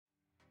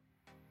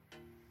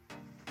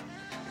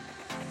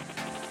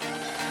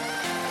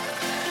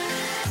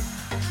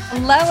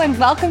Hello and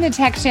welcome to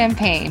Tech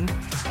Champagne,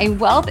 a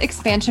wealth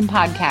expansion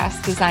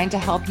podcast designed to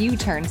help you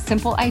turn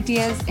simple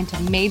ideas into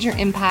major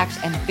impact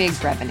and big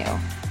revenue.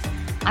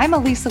 I'm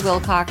Elisa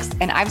Wilcox,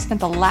 and I've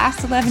spent the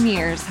last 11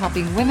 years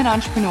helping women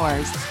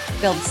entrepreneurs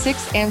build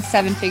 6- and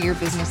 7-figure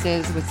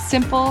businesses with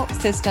simple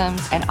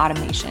systems and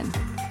automation.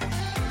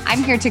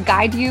 I'm here to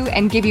guide you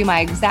and give you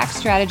my exact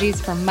strategies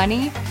for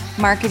money,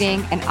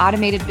 marketing, and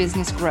automated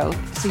business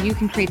growth so you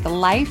can create the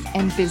life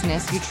and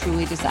business you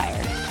truly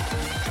desire.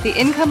 The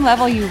income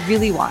level you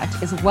really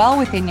want is well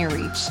within your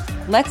reach.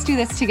 Let's do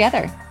this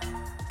together.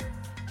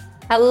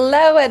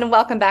 Hello and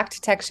welcome back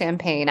to Tech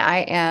Champagne.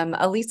 I am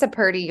Elisa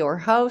Purdy, your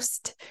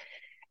host,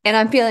 and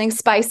I'm feeling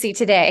spicy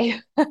today.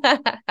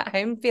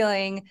 I'm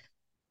feeling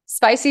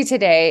spicy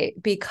today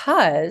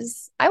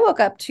because I woke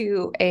up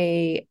to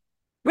a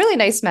really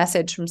nice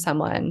message from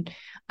someone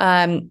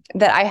that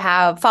I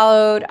have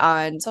followed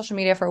on social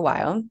media for a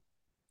while.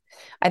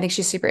 I think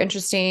she's super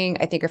interesting.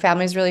 I think her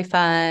family is really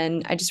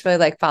fun. I just really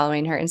like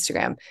following her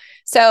Instagram.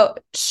 So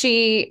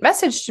she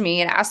messaged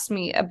me and asked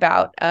me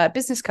about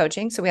business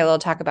coaching. So we had a little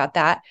talk about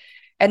that.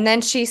 And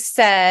then she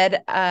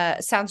said,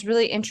 sounds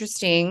really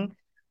interesting.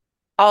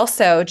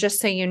 Also, just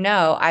so you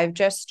know, I've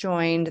just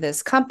joined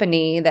this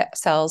company that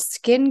sells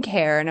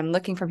skincare and I'm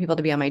looking for people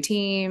to be on my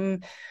team.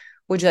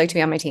 Would you like to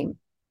be on my team?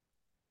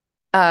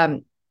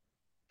 And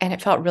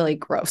it felt really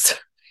gross.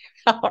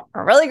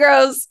 Really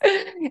gross.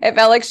 It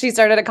felt like she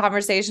started a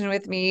conversation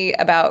with me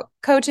about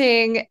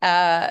coaching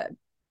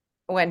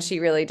when she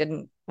really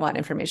didn't want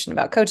information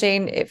about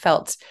coaching. It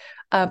felt,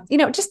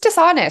 just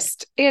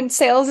dishonest. And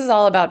sales is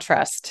all about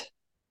trust.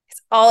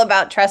 It's all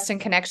about trust and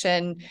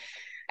connection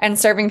and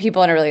serving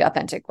people in a really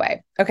authentic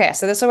way. Okay,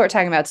 so this is what we're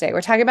talking about today.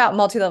 We're talking about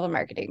multi-level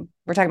marketing.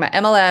 We're talking about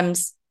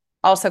MLMs,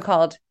 also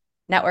called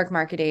network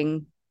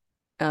marketing.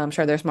 I'm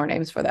sure there's more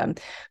names for them,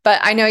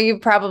 but I know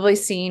you've probably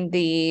seen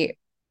the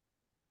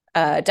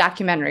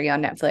documentary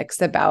on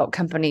Netflix about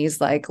companies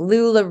like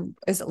LuLaRoe,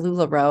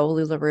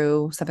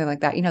 something like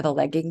that. You know, the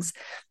leggings.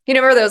 You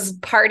remember those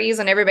parties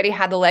and everybody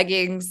had the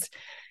leggings,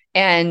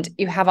 and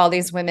you have all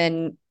these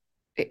women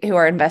who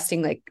are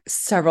investing like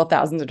several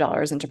thousands of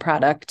dollars into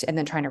product and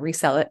then trying to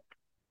resell it.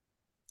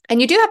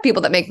 And you do have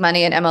people that make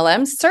money in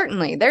MLMs.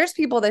 Certainly, there's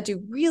people that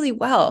do really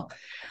well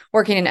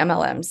working in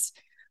MLMs,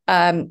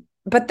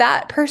 but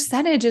that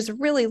percentage is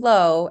really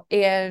low.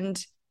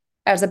 And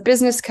as a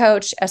business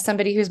coach, as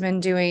somebody who's been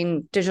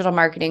doing digital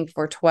marketing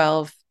for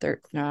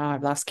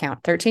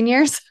 13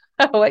 years.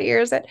 What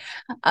year is it?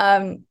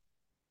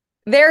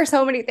 There are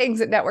so many things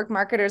that network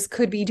marketers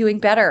could be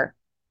doing better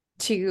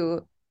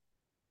to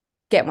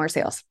get more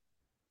sales.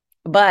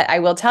 But I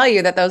will tell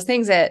you that those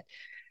things that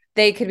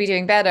they could be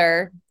doing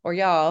better, or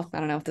y'all, I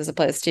don't know if this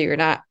applies to you or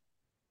not,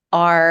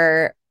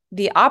 are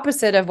the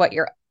opposite of what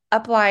your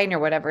upline or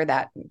whatever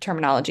that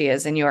terminology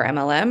is in your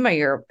MLM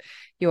or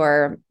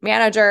your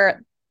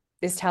manager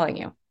is telling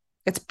you.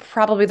 It's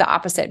probably the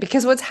opposite,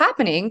 because what's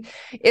happening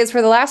is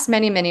for the last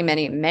many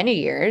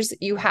years,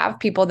 you have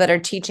people that are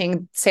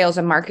teaching sales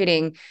and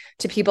marketing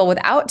to people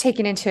without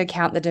taking into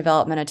account the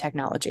development of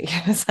technology.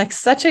 It's like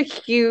such a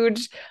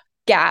huge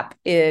gap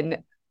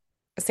in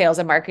sales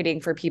and marketing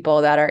for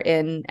people that are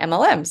in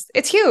MLMs.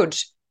 It's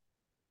huge.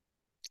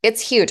 It's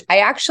huge.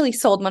 I actually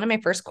sold one of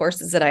my first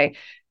courses that I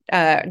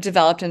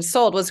developed and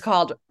sold was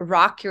called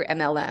Rock Your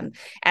MLM.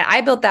 And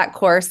I built that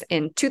course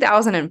in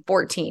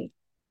 2014.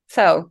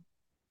 So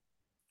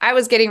I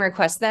was getting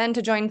requests then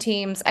to join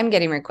teams. I'm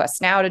getting requests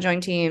now to join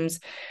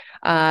teams.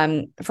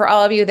 For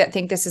all of you that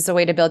think this is a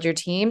way to build your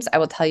teams, I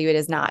will tell you it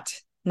is not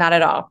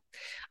at all.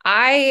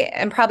 I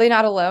am probably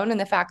not alone in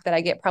the fact that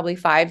I get probably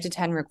 5 to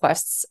 10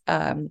 requests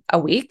a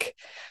week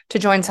to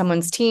join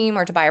someone's team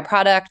or to buy a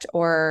product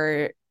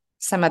or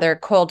some other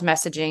cold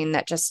messaging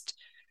that just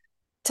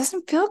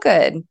doesn't feel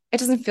good. It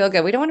doesn't feel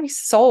good. We don't want to be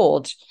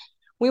sold.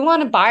 We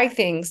want to buy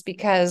things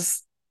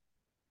because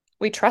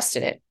we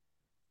trusted it,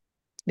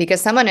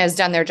 because someone has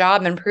done their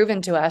job and proven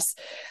to us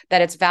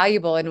that it's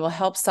valuable and will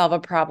help solve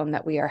a problem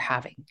that we are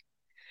having.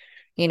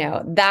 You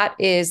know, that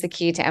is the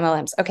key to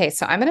MLMs. Okay,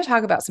 so I'm going to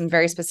talk about some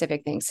very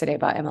specific things today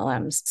about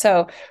MLMs.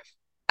 So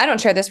I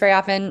don't share this very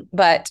often,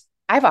 but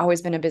I've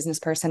always been a business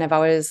person. I've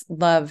always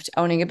loved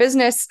owning a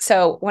business.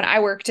 So when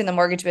I worked in the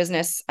mortgage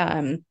business,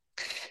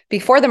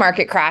 before the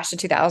market crashed in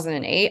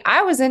 2008,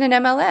 I was in an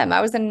MLM.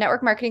 I was in a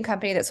network marketing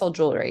company that sold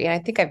jewelry. And I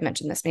think I've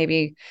mentioned this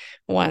maybe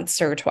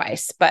once or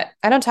twice, but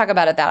I don't talk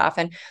about it that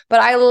often. But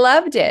I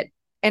loved it.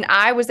 And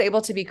I was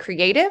able to be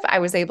creative. I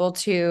was able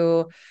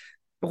to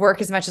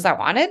work as much as I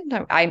wanted.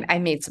 I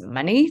made some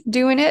money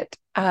doing it.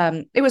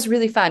 It was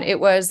really fun.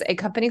 It was a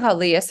company called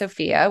Leah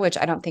Sophia, which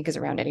I don't think is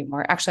around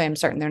anymore. Actually, I'm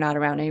certain they're not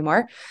around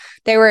anymore.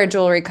 They were a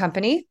jewelry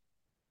company.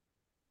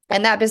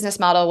 And that business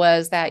model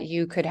was that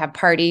you could have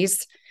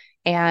parties.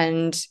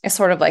 And it's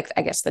sort of like,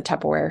 I guess, the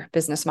Tupperware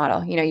business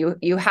model. You know,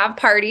 you have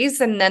parties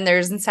and then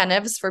there's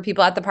incentives for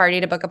people at the party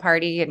to book a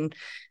party. And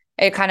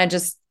it kind of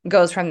just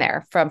goes from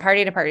there, from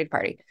party to party to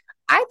party.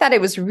 I thought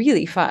it was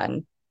really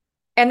fun.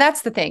 And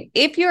that's the thing.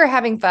 If you're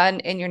having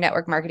fun in your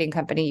network marketing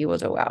company, you will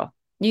do well.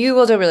 You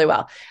will do really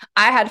well.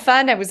 I had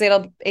fun. I was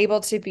able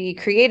to be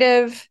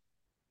creative.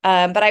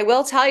 But I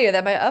will tell you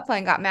that my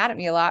upline got mad at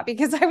me a lot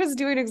because I was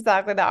doing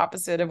exactly the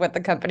opposite of what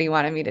the company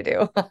wanted me to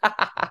do.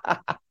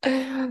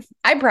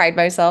 I pride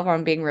myself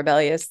on being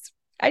rebellious.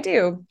 I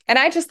do. And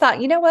I just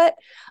thought, you know what?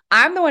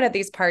 I'm the one at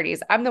these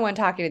parties. I'm the one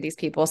talking to these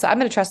people. So I'm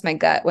going to trust my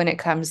gut when it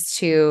comes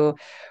to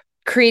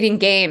creating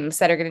games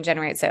that are going to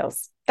generate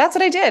sales. That's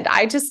what I did.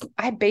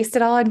 I based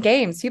it all on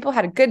games. People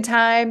had a good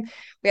time.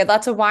 We had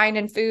lots of wine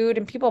and food,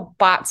 and people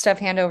bought stuff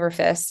hand over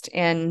fist.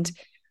 And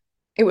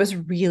it was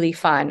really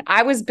fun.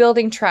 I was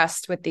building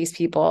trust with these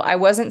people. I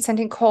wasn't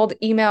sending cold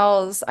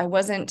emails. I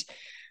wasn't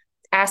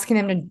asking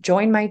them to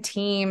join my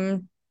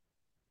team.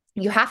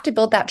 You have to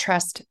build that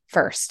trust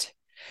first.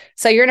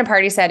 So you're in a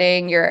party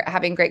setting, you're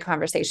having great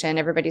conversation.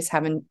 Everybody's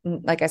having,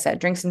 like I said,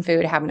 drinks and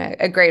food, having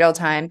a great old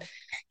time.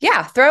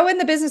 Yeah, throw in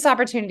the business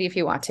opportunity if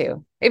you want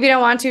to. If you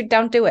don't want to,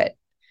 don't do it.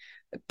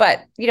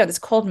 But, this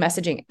cold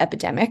messaging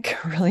epidemic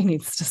really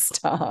needs to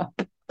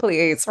stop.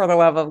 Please, for the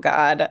love of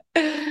God.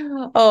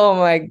 Oh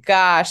my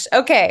gosh.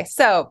 Okay.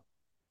 So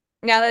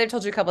now that I've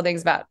told you a couple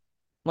things about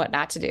what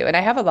not to do, and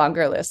I have a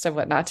longer list of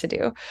what not to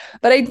do,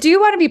 but I do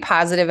want to be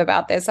positive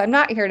about this. I'm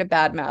not here to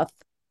badmouth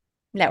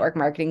network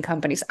marketing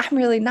companies. I'm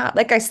really not.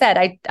 Like I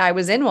said, I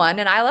was in one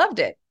and I loved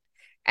it.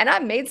 And I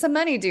made some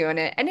money doing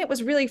it. And it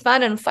was really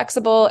fun and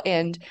flexible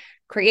and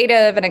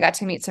creative. And I got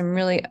to meet some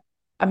really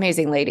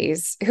amazing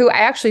ladies who I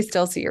actually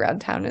still see around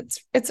town.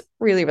 It's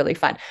really, really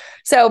fun.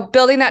 So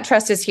building that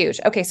trust is huge.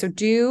 Okay, so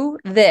do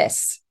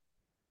this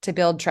to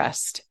build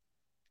trust.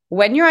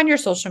 When you're on your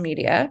social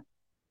media,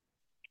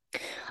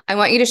 I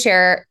want you to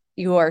share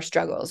your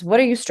struggles. What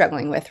are you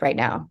struggling with right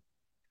now?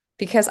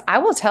 Because I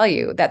will tell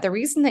you that the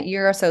reason that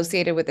you're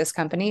associated with this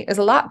company is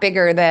a lot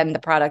bigger than the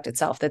product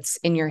itself that's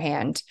in your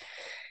hand.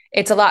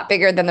 It's a lot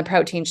bigger than the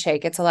protein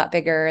shake. It's a lot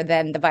bigger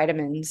than the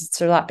vitamins. It's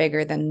a lot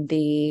bigger than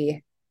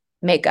the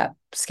makeup,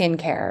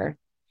 skincare,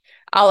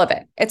 all of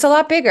it. It's a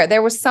lot bigger.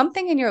 There was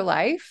something in your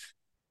life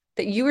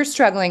that you were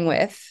struggling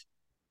with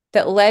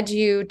that led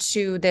you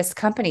to this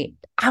company.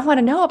 I want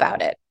to know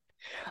about it.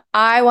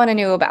 I want to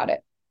know about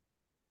it.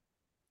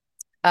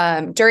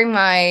 During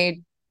my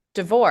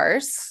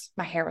divorce,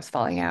 my hair was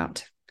falling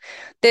out.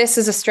 This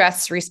is a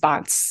stress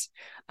response.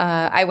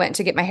 I went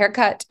to get my hair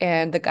cut,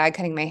 and the guy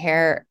cutting my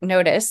hair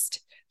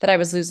noticed that I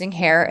was losing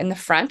hair in the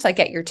front, like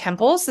at your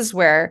temples is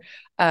where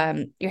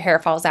your hair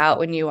falls out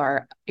when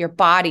your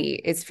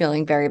body is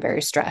feeling very,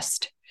 very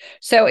stressed.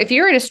 So if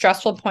you're at a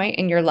stressful point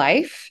in your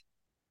life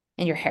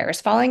and your hair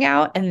is falling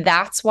out, and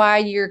that's why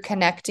you're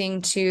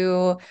connecting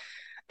to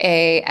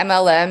a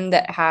MLM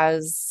that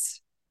has,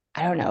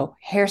 I don't know,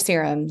 hair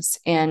serums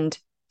and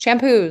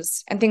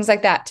shampoos and things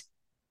like that,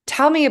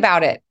 tell me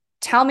about it.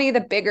 Tell me the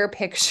bigger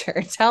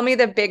picture. Tell me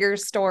the bigger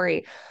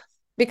story,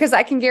 because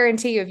I can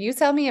guarantee you, if you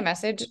send me a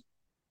message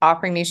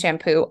offering me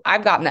shampoo,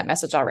 I've gotten that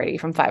message already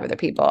from 5 other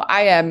people.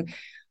 I am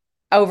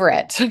over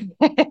it.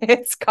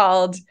 It's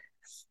called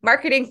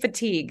marketing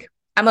fatigue.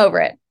 I'm over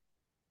it.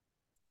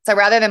 So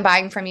rather than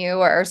buying from you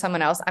or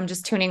someone else, I'm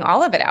just tuning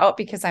all of it out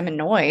because I'm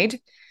annoyed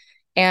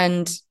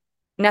and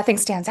nothing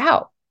stands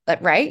out.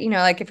 Right?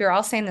 Like if you're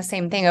all saying the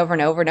same thing over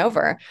and over and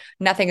over,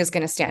 nothing is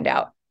going to stand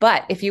out.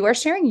 But if you are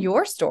sharing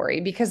your story,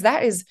 because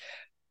that is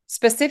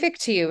specific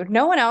to you,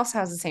 no one else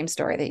has the same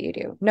story that you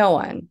do. No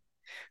one.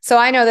 So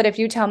I know that if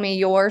you tell me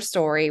your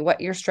story,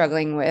 what you're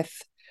struggling with,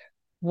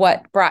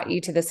 what brought you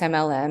to this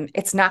MLM,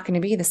 it's not going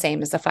to be the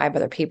same as the 5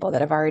 other people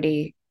that have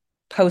already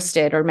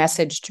posted or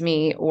messaged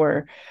me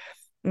or,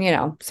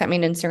 sent me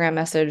an Instagram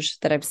message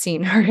that I've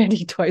seen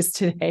already twice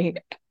today.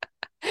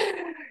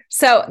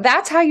 So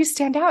that's how you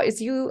stand out,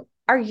 is you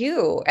are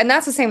you. And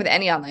that's the same with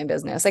any online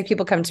business. Like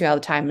people come to me all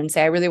the time and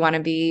say, I really want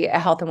to be a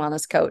health and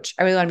wellness coach.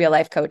 I really want to be a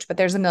life coach, but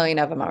there's a million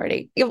of them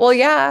already. Well,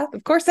 yeah,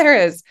 of course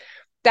there is.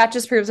 That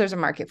just proves there's a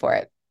market for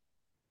it.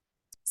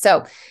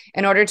 So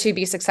in order to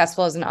be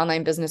successful as an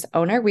online business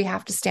owner, we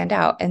have to stand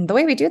out. And the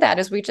way we do that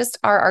is we just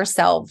are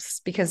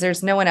ourselves, because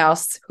there's no one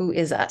else who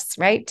is us,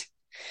 right?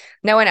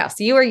 No one else.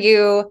 You are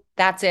you.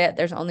 That's it.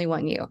 There's only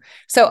one you.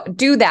 So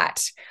do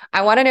that.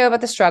 I want to know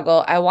about the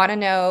struggle. I want to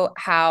know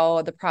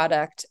how the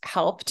product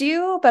helped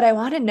you, but I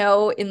want to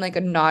know in like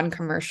a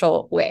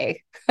non-commercial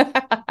way.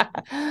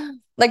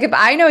 Like if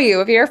I know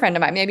you, if you're a friend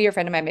of mine, maybe you're a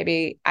friend of mine,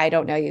 maybe I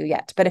don't know you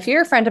yet, but if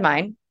you're a friend of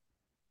mine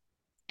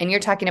and you're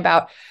talking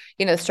about,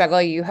 the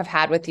struggle you have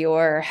had with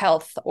your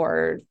health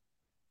or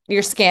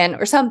your skin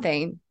or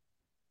something,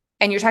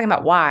 and you're talking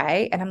about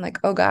why, and I'm like,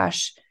 oh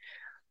gosh,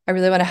 I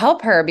really want to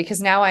help her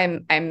because now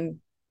I'm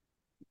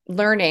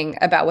learning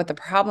about what the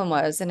problem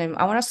was and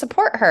I want to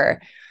support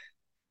her.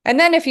 And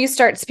then if you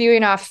start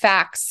spewing off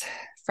facts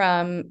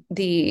from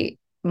the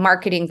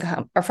marketing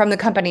or from the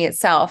company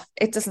itself,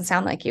 it doesn't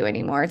sound like you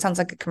anymore. It sounds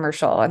like a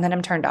commercial. And then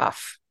I'm turned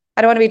off.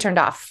 I don't want to be turned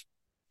off.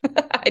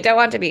 I don't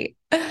want to be.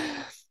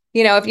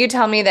 If you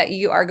tell me that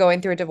you are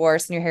going through a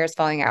divorce and your hair is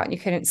falling out and you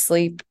couldn't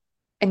sleep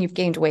and you've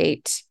gained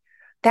weight,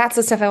 that's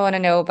the stuff I want to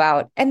know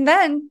about. And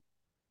then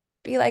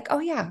be like, oh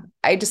yeah,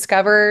 I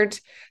discovered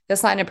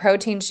this line of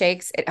protein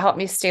shakes, it helped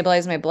me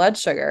stabilize my blood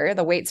sugar.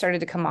 The weight started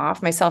to come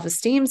off. My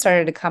self-esteem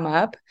started to come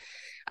up.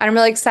 I'm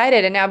really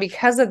excited. And now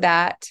because of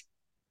that,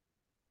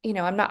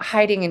 I'm not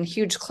hiding in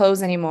huge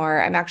clothes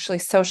anymore. I'm actually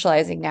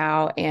socializing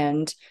now,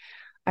 and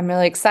I'm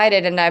really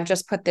excited. And I've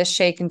just put this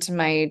shake into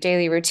my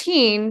daily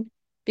routine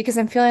because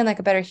I'm feeling like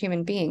a better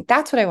human being.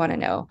 That's what I want to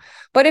know.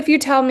 But if you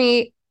tell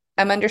me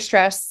I'm under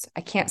stress,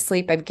 I can't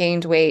sleep, I've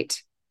gained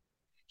weight,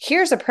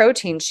 here's a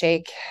protein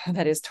shake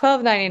that is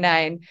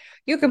 $12.99.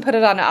 You can put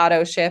it on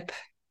auto ship.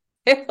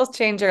 It will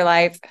change your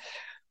life.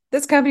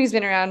 This company's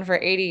been around for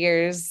 80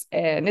 years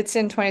and it's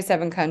in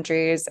 27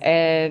 countries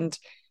and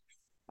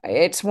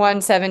it's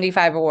won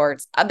 75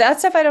 awards. That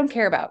stuff I don't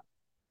care about.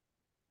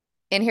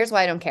 And here's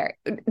why I don't care.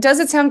 Does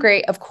it sound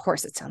great? Of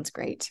course it sounds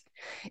great.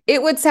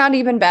 It would sound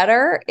even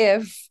better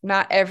if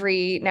not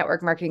every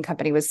network marketing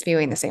company was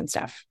spewing the same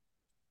stuff,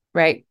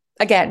 right?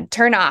 Again,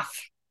 turn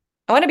off.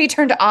 I want to be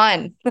turned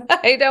on.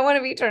 I don't want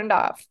to be turned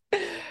off.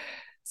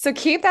 So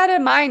keep that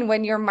in mind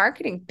when you're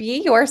marketing.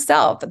 Be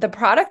yourself. The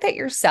product that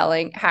you're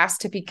selling has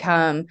to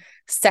become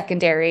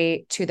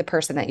secondary to the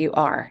person that you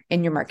are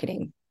in your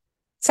marketing.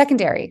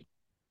 Secondary.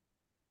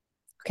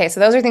 Okay, so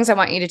those are things I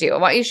want you to do. I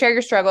want you to share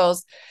your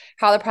struggles,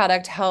 how the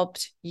product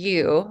helped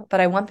you,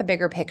 but I want the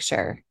bigger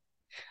picture.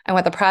 I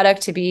want the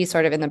product to be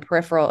sort of in the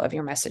peripheral of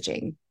your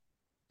messaging.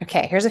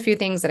 Okay, here's a few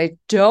things that I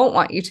don't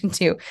want you to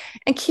do.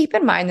 And keep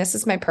in mind, this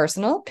is my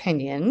personal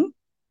opinion.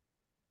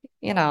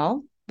 We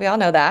all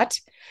know that.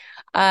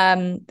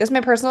 This is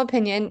my personal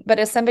opinion, but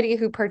as somebody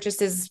who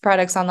purchases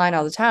products online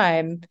all the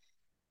time,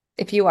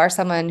 if you are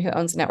someone who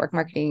owns a network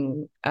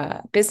marketing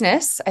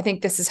business, I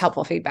think this is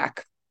helpful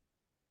feedback.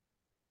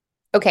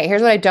 Okay,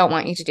 here's what I don't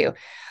want you to do.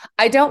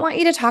 I don't want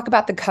you to talk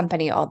about the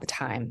company all the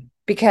time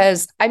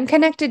because I'm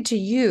connected to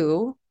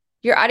you.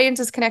 Your audience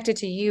is connected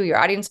to you. Your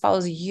audience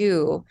follows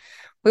you.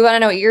 We want to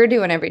know what you're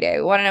doing every day.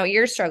 We want to know what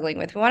you're struggling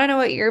with. We want to know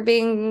what you're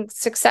being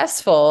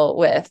successful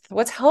with,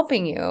 what's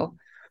helping you,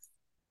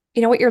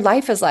 what your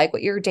life is like,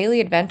 what your daily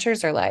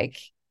adventures are like.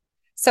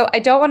 So I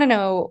don't want to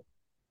know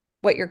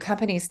what your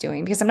company's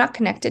doing because I'm not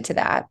connected to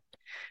that.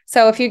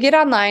 So if you get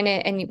online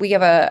and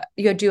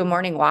you do a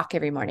morning walk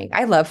every morning,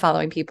 I love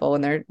following people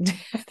when they're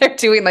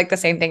doing like the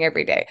same thing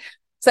every day.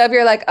 So if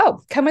you're like,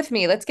 oh, come with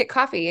me, let's get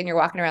coffee. And you're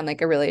walking around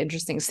like a really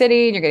interesting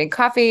city and you're getting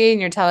coffee and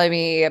you're telling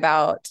me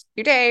about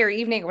your day or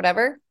evening or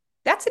whatever,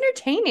 that's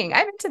entertaining.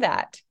 I'm into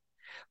that.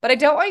 But I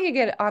don't want you to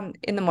get on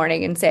in the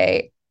morning and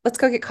say, let's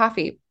go get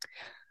coffee.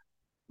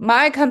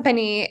 My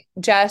company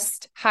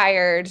just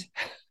hired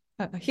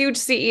a huge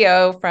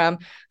CEO from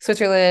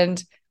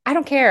Switzerland. I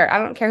don't care. I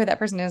don't care who that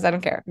person is. I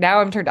don't care.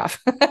 Now I'm turned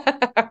off.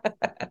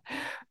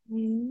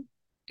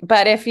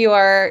 But if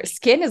your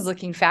skin is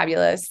looking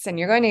fabulous and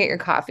you're going to get your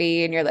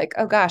coffee and you're like,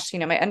 oh gosh,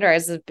 my under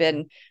eyes have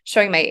been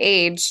showing my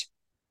age,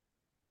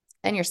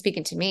 and you're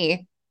speaking to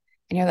me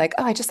and you're like,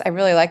 oh, I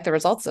really like the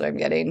results that I'm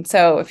getting.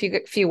 So if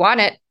you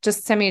want it,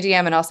 just send me a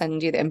DM and I'll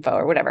send you the info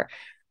or whatever.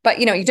 But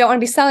you don't want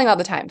to be selling all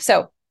the time.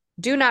 So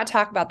do not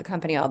talk about the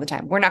company all the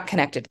time. We're not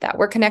connected to that.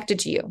 We're connected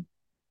to you.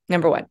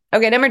 Number one.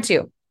 Okay. Number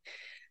two,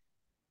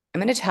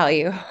 I'm going to tell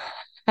you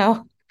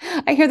how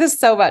I hear this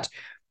so much.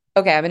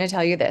 Okay. I'm going to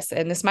tell you this,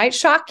 and this might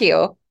shock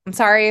you. I'm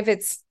sorry if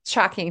it's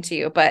shocking to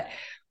you, but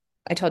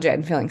I told you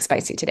I'm feeling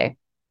spicy today.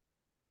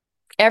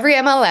 Every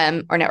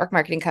MLM or network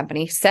marketing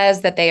company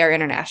says that they are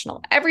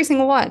international. Every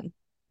single one.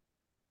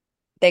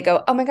 They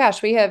go, oh my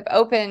gosh, we have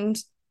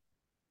opened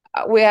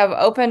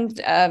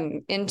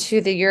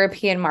into the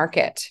European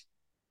market.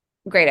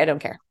 Great. I don't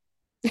care.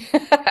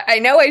 I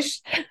know I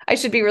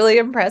should be really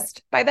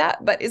impressed by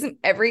that, but isn't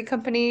every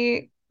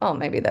company, oh,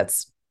 maybe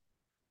that's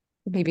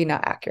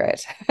not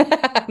accurate.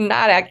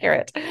 Not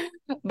accurate.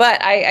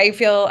 But I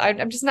feel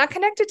I'm just not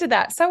connected to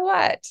that. So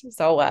what?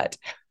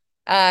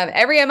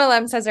 Every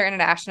MLM says they're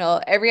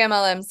international. Every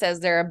MLM says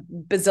they're a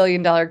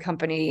bazillion-dollar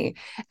company.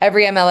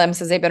 Every MLM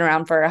says they've been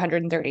around for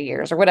 130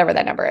 years or whatever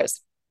that number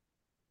is.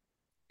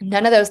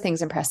 None of those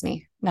things impress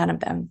me. None of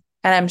them.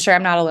 And I'm sure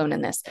I'm not alone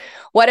in this.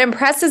 What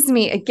impresses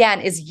me,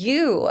 again, is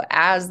you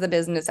as the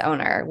business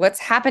owner. What's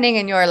happening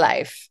in your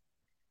life?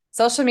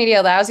 Social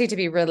media allows you to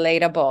be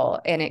relatable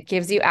and it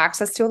gives you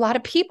access to a lot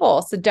of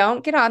people. So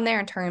don't get on there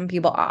and turn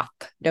people off.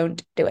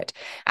 Don't do it.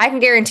 I can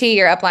guarantee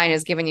your upline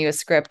is giving you a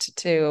script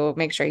to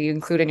make sure you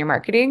include in your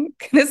marketing.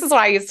 This is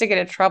why I used to get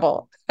in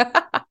trouble.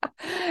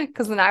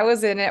 Because when I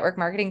was in a network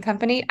marketing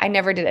company, I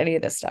never did any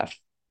of this stuff.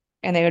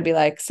 And they would be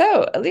like,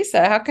 so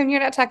Elisa, how come you're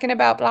not talking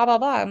about blah, blah,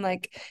 blah? I'm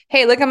like,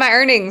 hey, look at my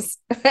earnings.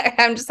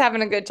 I'm just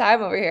having a good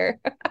time over here.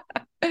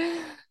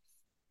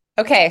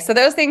 Okay, so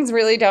those things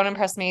really don't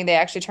impress me. They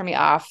actually turn me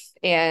off.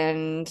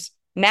 And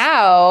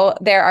now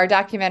there are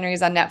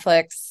documentaries on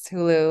Netflix,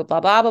 Hulu, blah,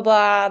 blah, blah,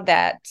 blah,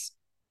 that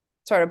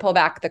sort of pull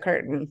back the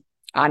curtain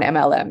on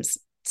MLMs.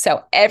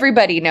 So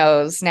everybody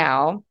knows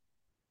now,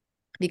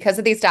 because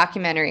of these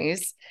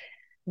documentaries,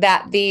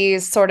 that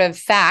these sort of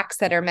facts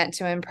that are meant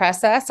to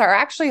impress us are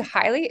actually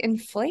highly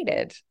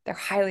inflated. They're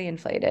highly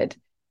inflated.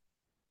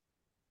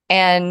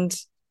 And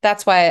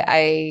that's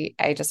why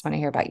I just want to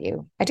hear about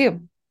you. I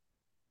do.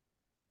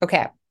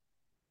 Okay.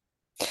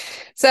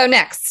 So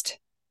next,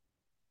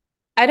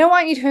 I don't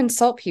want you to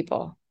insult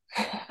people.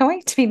 I want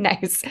you to be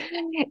nice.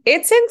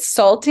 It's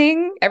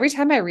insulting every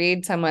time I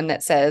read someone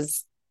that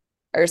says,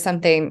 or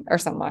something, or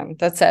someone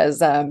that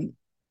says,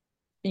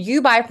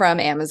 you buy from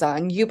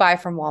Amazon, you buy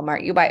from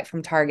Walmart, you buy it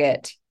from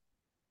Target.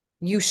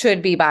 You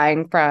should be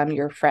buying from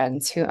your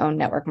friends who own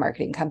network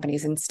marketing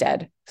companies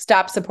instead.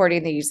 Stop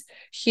supporting these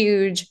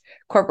huge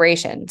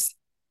corporations.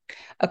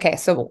 Okay,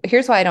 so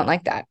here's why I don't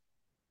like that.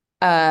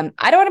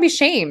 I don't want to be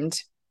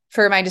shamed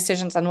for my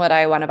decisions on what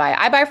I want to buy.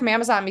 I buy from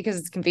Amazon because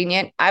it's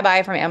convenient. I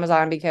buy from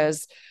Amazon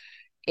because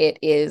it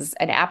is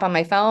an app on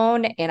my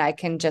phone and I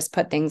can just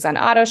put things on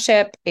auto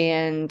ship,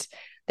 and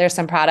there's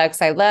some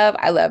products I love.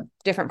 I love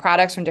different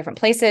products from different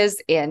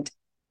places, and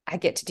I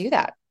get to do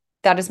that.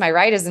 That is my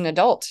right as an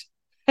adult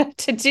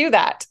to do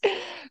that.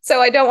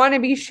 So I don't want to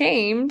be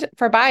shamed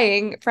for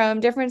buying from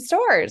different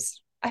stores.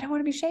 I don't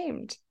want to be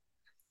shamed.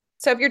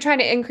 So if you're trying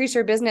to increase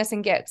your business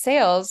and get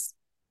sales,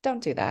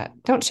 don't do that.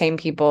 Don't shame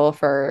people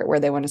for where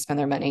they want to spend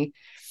their money.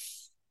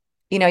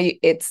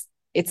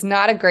 It's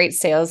not a great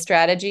sales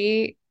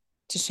strategy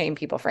to shame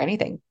people for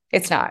anything.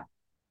 It's not.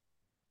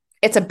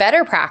 It's a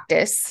better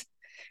practice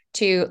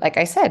to, like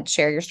I said,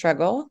 share your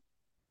struggle,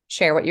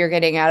 share what you're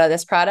getting out of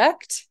this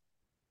product,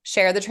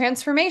 share the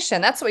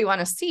transformation. That's what we want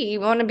to see.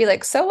 We want to be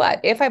like, so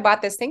what? If I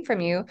bought this thing from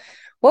you,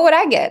 what would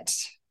I get?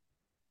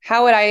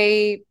 How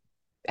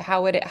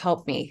would it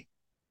help me?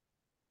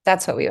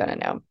 That's what we want to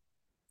know.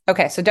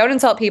 Okay, so don't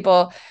insult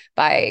people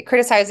by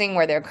criticizing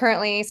where they're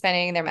currently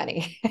spending their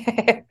money.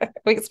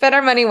 We can spend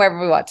our money wherever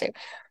we want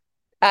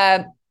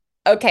to.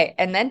 Okay,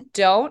 and then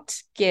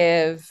don't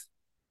give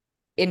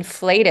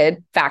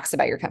inflated facts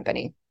about your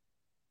company.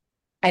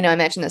 I know I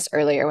mentioned this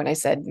earlier when I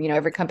said,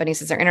 every company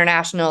says they're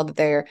international, that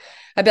they're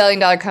a $1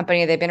 billion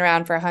company. They've been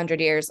around for 100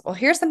 years. Well,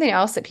 here's something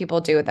else that people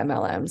do with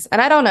MLMs.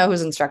 And I don't know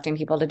who's instructing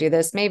people to do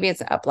this. Maybe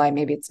it's an upline,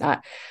 maybe it's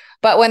not.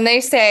 But when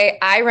they say,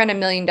 I run $1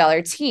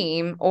 million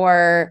team,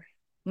 or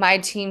my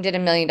team did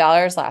 $1 million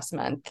last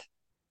month,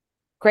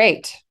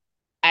 great.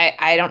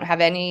 I don't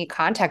have any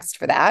context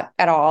for that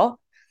at all.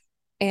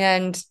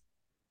 And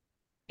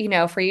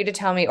for you to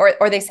tell me,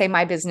 or they say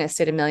my business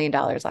did $1 million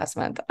last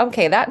month.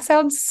 Okay, that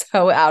sounds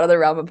so out of the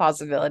realm of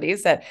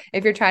possibilities that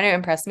if you're trying to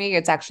impress me,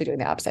 it's actually doing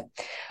the opposite.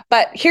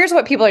 But here's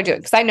what people are doing.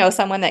 Because I know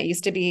someone that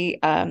used to be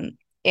in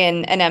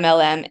an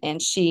MLM,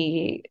 and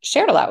she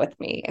shared a lot with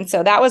me. And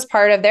so that was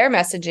part of their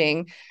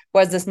messaging,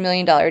 was this $1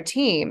 million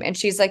team. And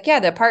she's like, yeah,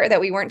 the part that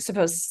we weren't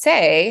supposed to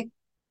say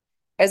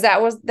is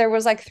there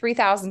was like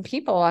 3,000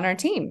 people on our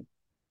team.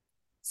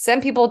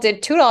 Some people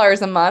did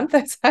 $2 a month.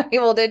 Some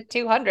people did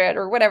 200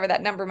 or whatever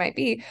that number might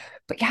be.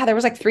 But yeah, there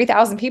was like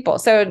 3,000 people.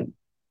 So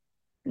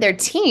their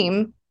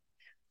team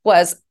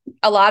was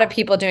a lot of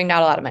people doing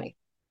not a lot of money.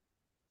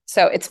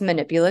 So it's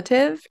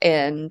manipulative,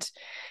 and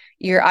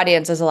your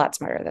audience is a lot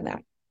smarter than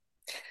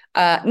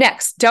that.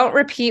 Next, don't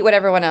repeat what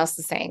everyone else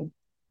is saying.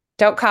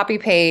 Don't copy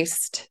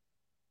paste.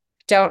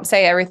 Don't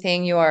say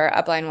everything your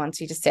upline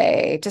wants you to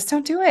say. Just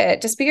don't do it.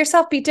 Just be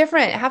yourself, be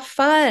different, have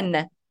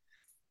fun.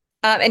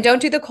 And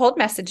don't do the cold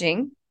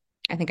messaging.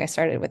 I think I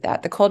started with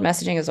that. The cold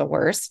messaging is the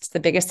worst. It's the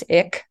biggest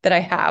ick that I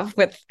have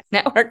with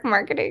network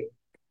marketing.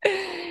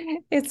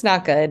 It's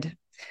not good.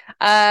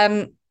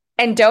 And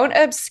don't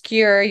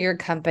obscure your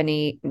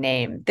company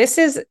name. This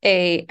is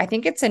I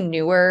think it's a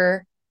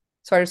newer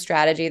sort of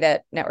strategy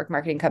that network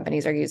marketing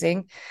companies are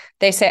using.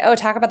 They say, oh,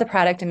 talk about the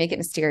product and make it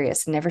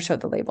mysterious and never show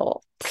the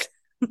label.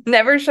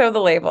 Never show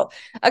the label.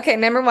 Okay,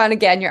 number one,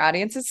 again, your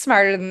audience is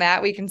smarter than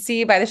that. We can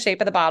see by the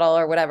shape of the bottle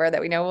or whatever that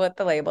we know what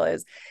the label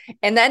is.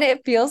 And then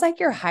it feels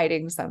like you're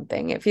hiding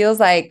something. It feels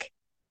like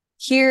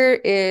here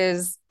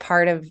is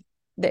part of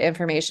the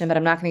information, but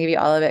I'm not going to give you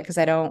all of it because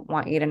I don't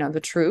want you to know the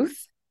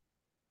truth.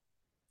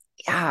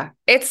 Yeah,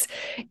 it's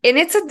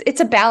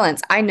a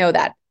balance. I know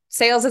that.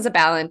 Sales is a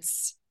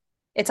balance.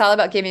 It's all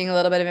about giving a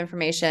little bit of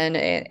information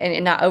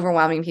and not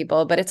overwhelming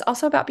people, but it's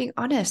also about being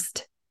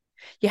honest.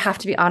 You have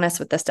to be honest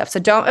with this stuff. So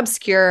don't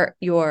obscure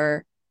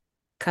your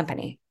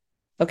company.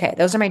 Okay,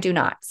 those are my do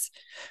nots.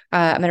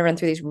 I'm going to run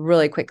through these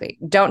really quickly.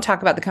 Don't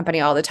talk about the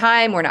company all the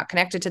time. We're not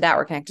connected to that.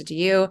 We're connected to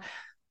you.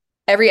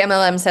 Every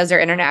MLM says they're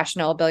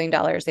international, $1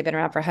 billion. They've been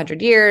around for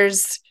 100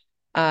 years.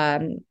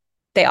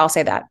 They all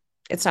say that.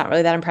 It's not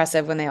really that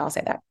impressive when they all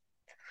say that.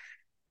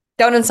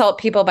 Don't insult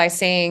people by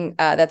saying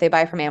that they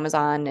buy from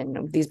Amazon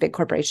and these big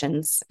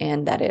corporations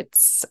and that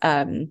it's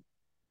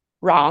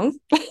wrong.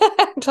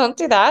 Don't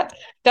do that.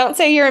 Don't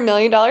say you're $1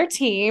 million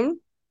team,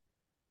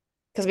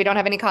 because we don't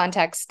have any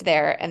context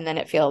there, and then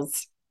it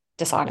feels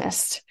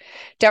dishonest.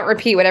 Don't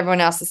repeat what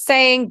everyone else is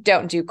saying.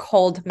 Don't do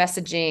cold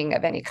messaging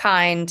of any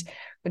kind.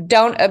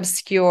 Don't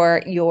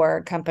obscure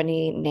your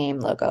company name,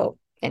 logo,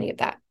 any of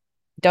that.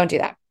 Don't do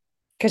that,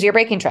 because you're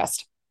breaking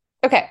trust.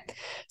 Okay,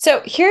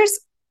 so here's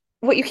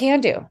what you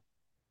can do.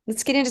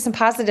 Let's get into some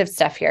positive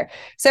stuff here.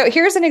 So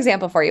here's an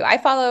example for you. I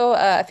follow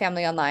a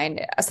family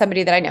online,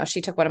 somebody that I know.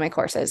 She took one of my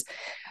courses.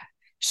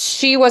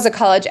 She was a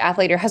college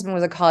athlete. Her husband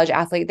was a college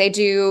athlete. They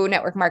do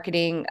network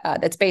marketing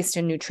that's based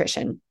in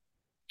nutrition.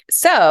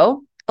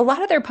 So a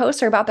lot of their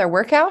posts are about their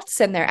workouts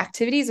and their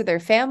activities with their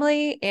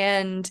family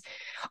and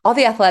all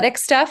the athletic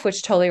stuff,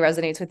 which totally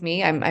resonates with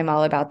me. I'm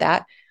all about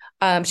that.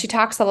 She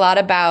talks a lot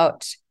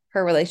about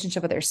her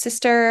relationship with her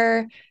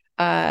sister,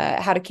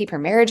 how to keep her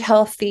marriage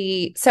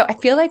healthy. So I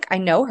feel like I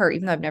know her,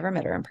 even though I've never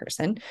met her in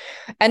person.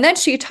 And then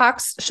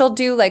she'll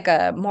do like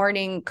a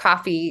morning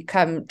coffee,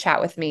 come chat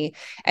with me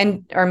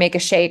or make a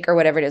shake or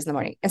whatever it is in the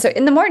morning. And so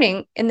in the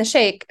morning, in the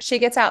shake, she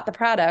gets out the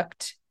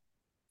product,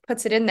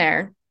 puts it in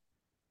there,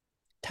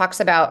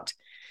 talks about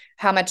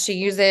how much she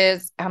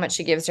uses, how much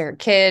she gives to her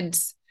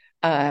kids,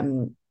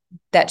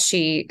 that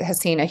she has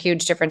seen a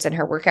huge difference in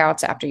her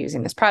workouts after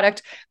using this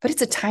product, but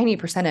it's a tiny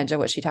percentage of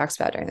what she talks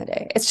about during the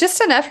day. It's just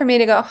enough for me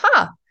to go,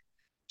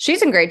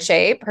 she's in great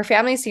shape. Her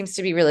family seems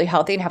to be really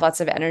healthy and have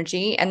lots of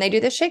energy, and they do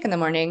this shake in the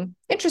morning.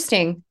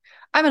 Interesting.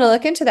 I'm going to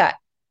look into that.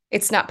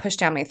 It's not pushed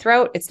down my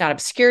throat. It's not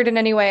obscured in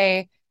any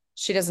way.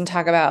 She doesn't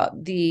talk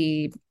about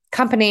the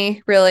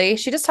company, really.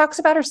 She just talks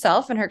about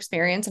herself and her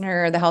experience and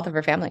the health of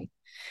her family.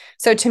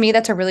 So to me,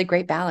 that's a really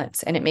great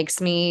balance, and it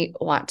makes me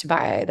want to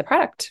buy the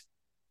product.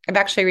 I've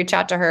actually reached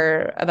out to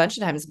her a bunch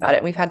of times about it,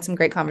 and we've had some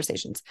great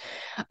conversations.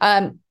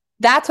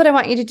 That's what I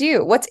want you to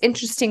do. What's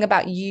interesting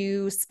about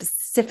you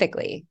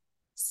specifically?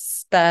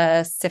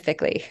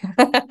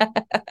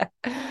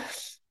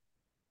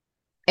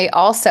 I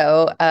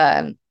also,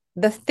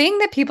 the thing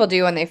that people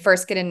do when they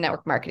first get into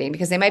network marketing,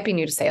 because they might be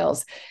new to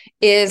sales,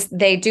 is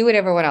they do what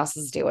everyone else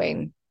is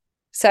doing.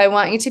 So I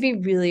want you to be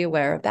really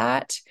aware of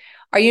that.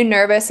 Are you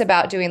nervous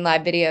about doing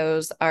live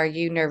videos? Are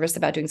you nervous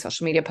about doing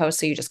social media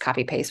posts so you just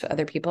copy paste what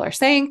other people are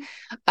saying?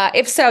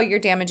 If so, you're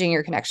damaging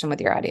your connection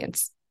with your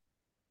audience.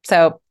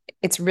 So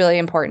it's really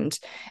important.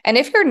 And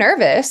if you're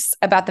nervous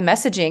about the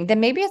messaging, then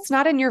maybe it's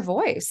not in your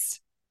voice.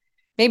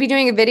 Maybe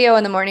doing a video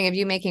in the morning of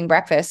you making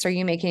breakfast or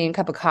you making a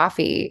cup of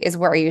coffee is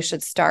where you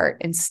should start,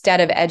 instead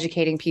of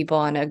educating people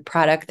on a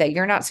product that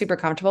you're not super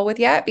comfortable with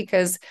yet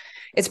because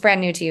it's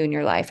brand new to you in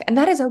your life. And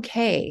that is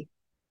okay.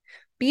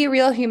 Be a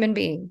real human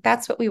being.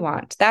 That's what we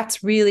want.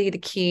 That's really the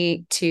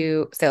key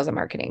to sales and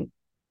marketing.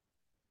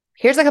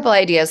 Here's a couple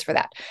ideas for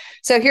that.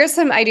 So here's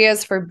some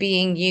ideas for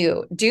being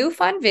you. Do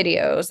fun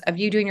videos of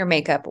you doing your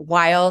makeup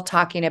while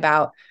talking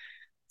about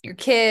your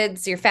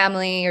kids, your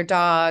family, your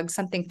dog,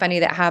 something funny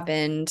that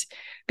happened,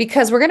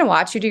 because we're going to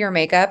watch you do your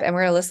makeup and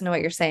we're going to listen to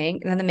what you're saying.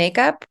 And then the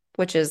makeup,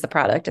 which is the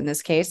product in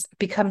this case,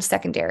 becomes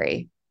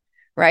secondary.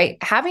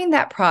 Right? Having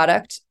that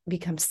product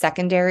become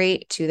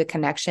secondary to the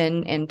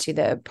connection and to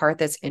the part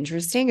that's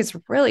interesting is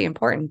really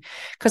important,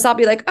 because I'll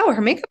be like, oh,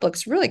 her makeup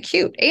looks really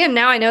cute. And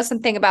now I know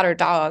something about her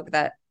dog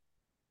that,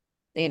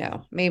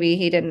 maybe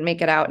he didn't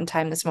make it out in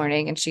time this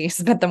morning and she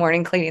spent the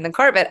morning cleaning the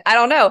carpet. I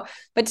don't know.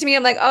 But to me,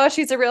 I'm like, oh,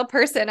 she's a real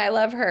person. I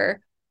love her.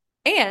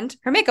 And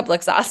her makeup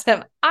looks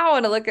awesome. I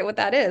want to look at what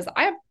that is.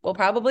 I will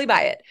probably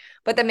buy it.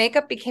 But the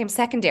makeup became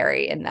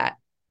secondary in that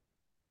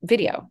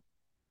video.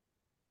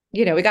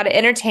 We got to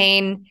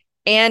entertain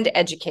and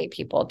educate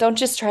people. Don't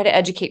just try to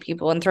educate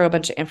people and throw a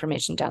bunch of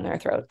information down their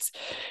throats.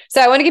 So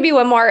I want to give you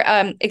one more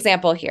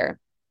example here.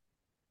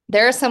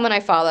 There is someone I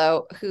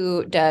follow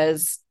who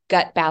does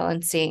gut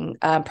balancing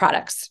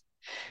products.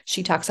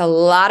 She talks a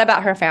lot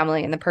about her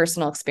family and the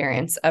personal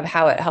experience of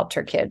how it helped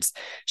her kids.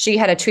 She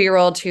had a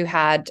 2-year-old who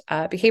had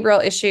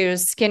behavioral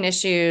issues, skin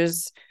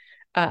issues,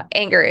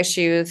 anger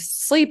issues,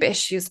 sleep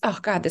issues. Oh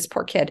God, this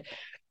poor kid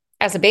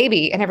as a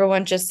baby. And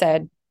everyone just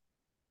said,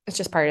 it's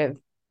just part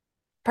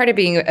of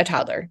being a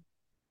toddler.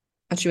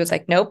 And she was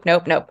like, nope.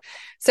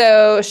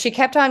 So she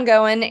kept on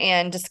going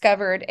and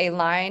discovered a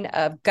line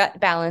of gut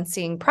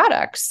balancing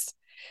products.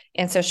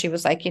 And so she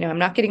was like, I'm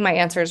not getting my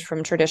answers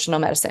from traditional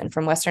medicine,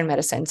 from Western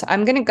medicine. So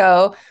I'm going to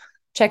go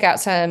check out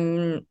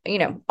some,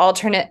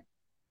 alternate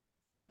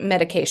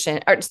medication,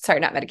 or sorry,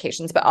 not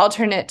medications, but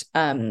alternate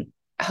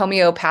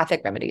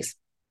homeopathic remedies.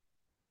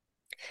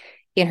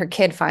 And her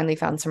kid finally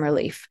found some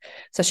relief.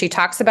 So she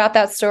talks about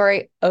that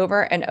story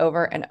over and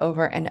over and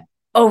over and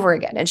over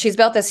again. And she's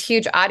built this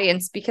huge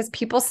audience because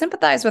people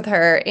sympathize with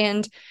her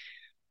and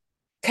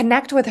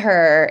connect with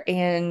her.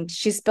 And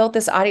she's built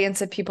this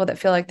audience of people that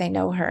feel like they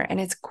know her. And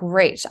it's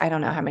great. I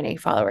don't know how many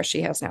followers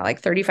she has now,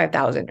 like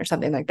 35,000 or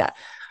something like that.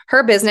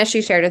 Her business,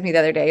 she shared with me the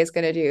other day, is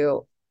going to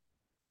do,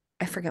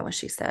 I forget what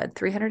she said,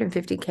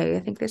 350K, I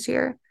think, this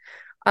year.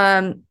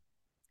 And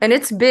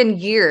it's been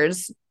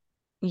years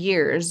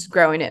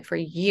growing it for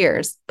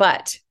years,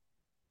 but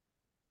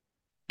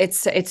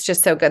it's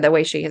just so good the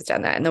way she has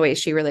done that and the way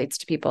she relates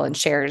to people and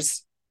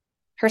shares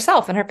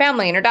herself and her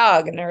family and her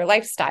dog and her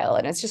lifestyle.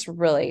 And it's just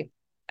really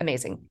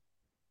amazing.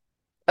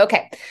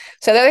 Okay.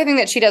 So the other thing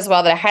that she does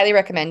well that I highly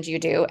recommend you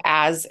do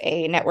as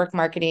a network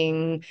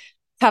marketing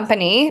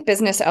company,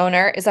 business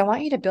owner, is I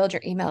want you to build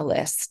your email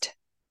list.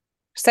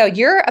 So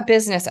you're a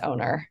business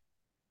owner.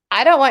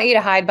 I don't want you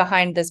to hide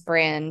behind this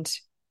brand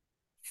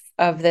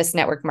of this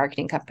network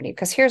marketing company,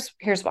 because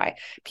here's why.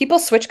 People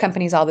switch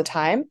companies all the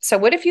time. So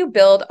what if you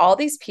build all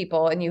these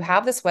people and you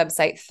have this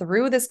website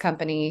through this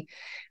company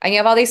and you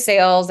have all these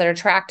sales that are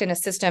tracked in a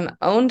system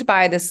owned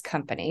by this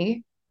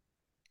company,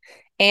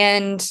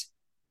 and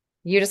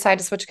you decide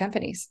to switch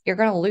companies? You're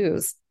going to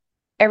lose.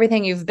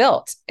 everything you've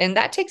built. And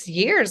that takes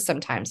years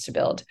sometimes to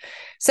build.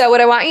 So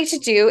what I want you to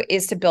do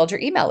is to build your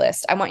email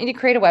list. I want you to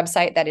create a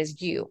website that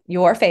is you,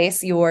 your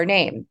face, your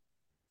name.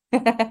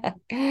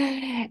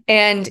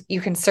 And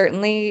you can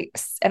certainly,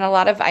 and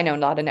I know a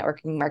lot of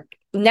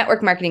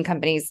network marketing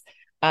companies,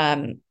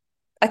 like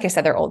I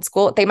said, they're old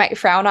school. They might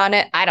frown on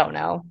it. I don't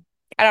know.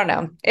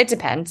 It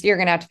depends. You're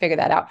going to have to figure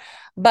that out.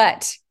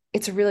 But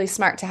it's really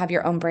smart to have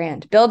your own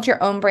brand. Build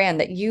your own brand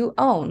that you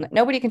own, that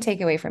nobody can take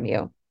away from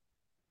you.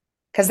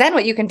 Because then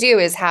what you can do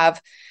is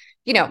have,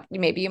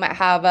 maybe you might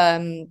have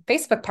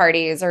Facebook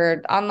parties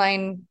or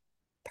online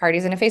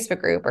parties in a Facebook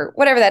group or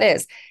whatever that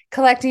is.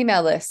 Collect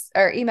email lists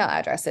or email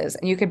addresses,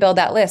 and you can build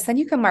that list. Then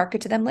you can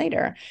market to them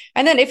later.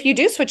 And then if you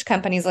do switch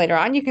companies later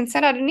on, you can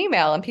send out an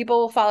email and people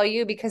will follow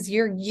you because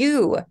you're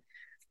you.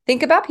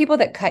 Think about people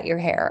that cut your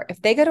hair.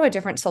 If they go to a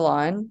different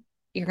salon,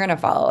 you're going to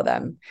follow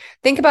them.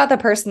 Think about the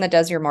person that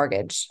does your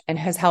mortgage and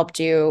has helped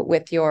you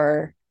with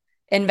your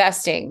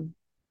investing.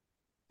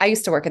 I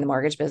used to work in the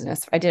mortgage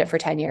business. I did it for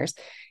 10 years,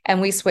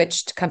 and we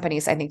switched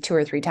companies, I think 2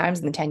 or 3 times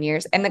in the 10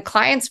 years. And the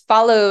clients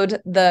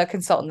followed the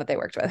consultant that they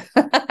worked with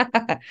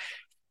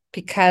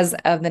because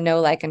of the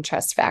know, like, and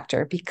trust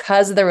factor,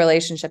 because of the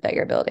relationship that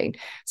you're building.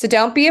 So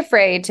don't be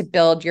afraid to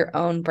build your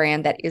own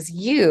brand that is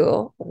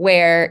you,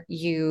 where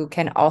you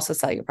can also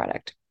sell your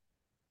product.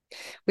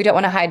 We don't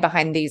want to hide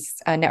behind these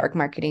network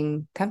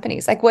marketing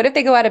companies. Like, what if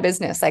they go out of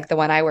business? Like the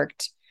one I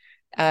worked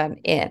in,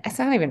 it's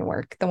not even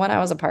work. The one I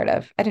was a part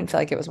of, I didn't feel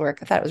like it was work.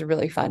 I thought it was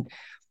really fun.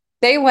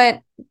 They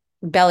went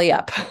belly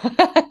up.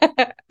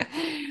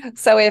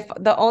 So if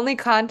the only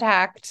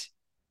contact,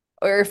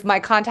 or if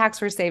my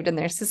contacts were saved in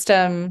their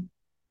system,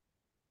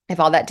 if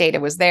all that data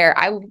was there,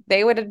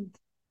 it would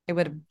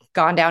have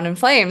gone down in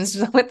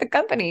flames with the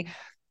company.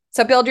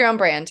 So build your own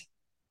brand.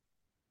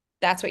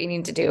 That's what you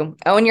need to do.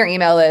 Own your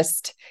email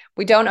list.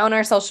 We don't own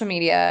our social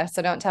media.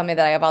 So don't tell me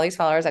that I have all these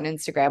followers on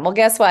Instagram. Well,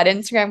 guess what?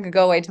 Instagram could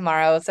go away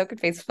tomorrow. So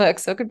could Facebook.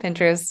 So could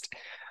Pinterest.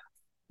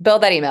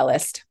 Build that email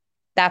list.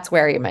 That's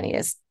where your money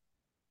is.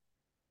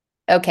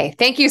 Okay.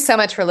 Thank you so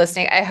much for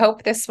listening. I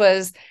hope this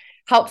was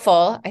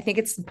helpful. I think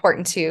it's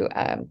important to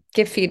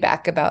give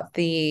feedback about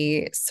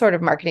the sort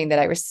of marketing that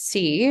I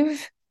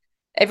receive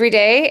every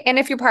day. And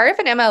if you're part of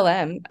an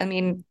MLM, I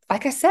mean,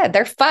 like I said,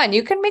 they're fun.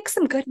 You can make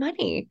some good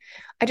money.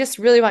 I just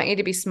really want you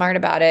to be smart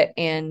about it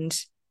and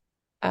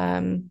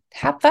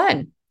have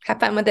fun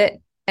with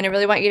it. And I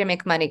really want you to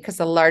make money, because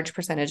a large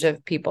percentage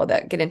of people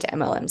that get into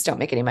MLMs don't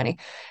make any money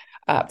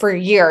for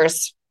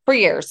years.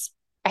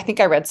 I think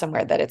I read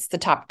somewhere that it's the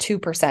top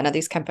 2% of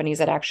these companies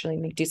that actually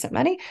make decent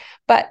money,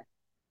 but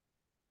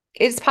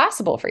it's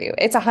possible for you.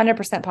 It's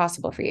 100%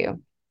 possible for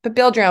you, but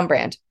build your own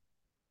brand.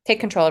 Take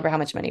control over how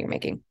much money you're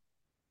making.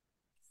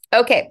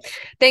 Okay.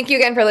 Thank you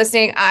again for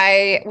listening.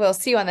 I will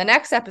see you on the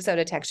next episode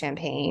of Tech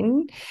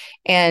Champagne.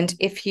 And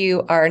if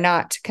you are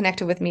not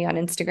connected with me on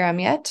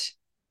Instagram yet,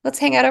 let's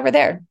hang out over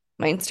there.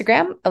 My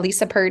Instagram,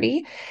 Elisa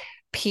Purdy,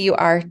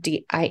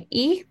 Purdie.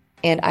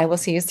 And I will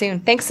see you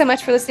soon. Thanks so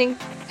much for listening.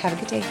 Have a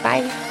good day.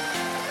 Bye.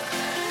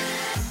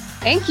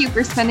 Thank you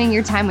for spending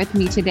your time with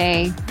me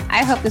today.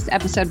 I hope this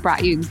episode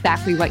brought you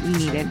exactly what you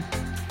needed.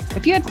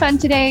 If you had fun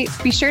today,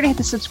 be sure to hit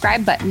the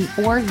subscribe button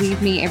or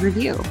leave me a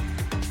review.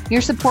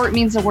 Your support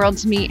means the world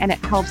to me, and it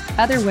helps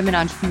other women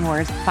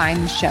entrepreneurs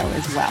find the show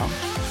as well.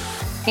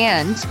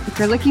 And if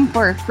you're looking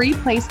for a free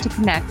place to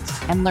connect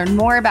and learn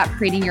more about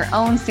creating your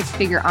own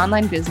 6-figure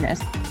online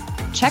business,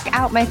 check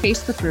out my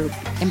Facebook group,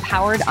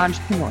 Empowered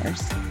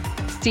Entrepreneurs.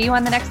 See you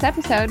on the next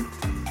episode.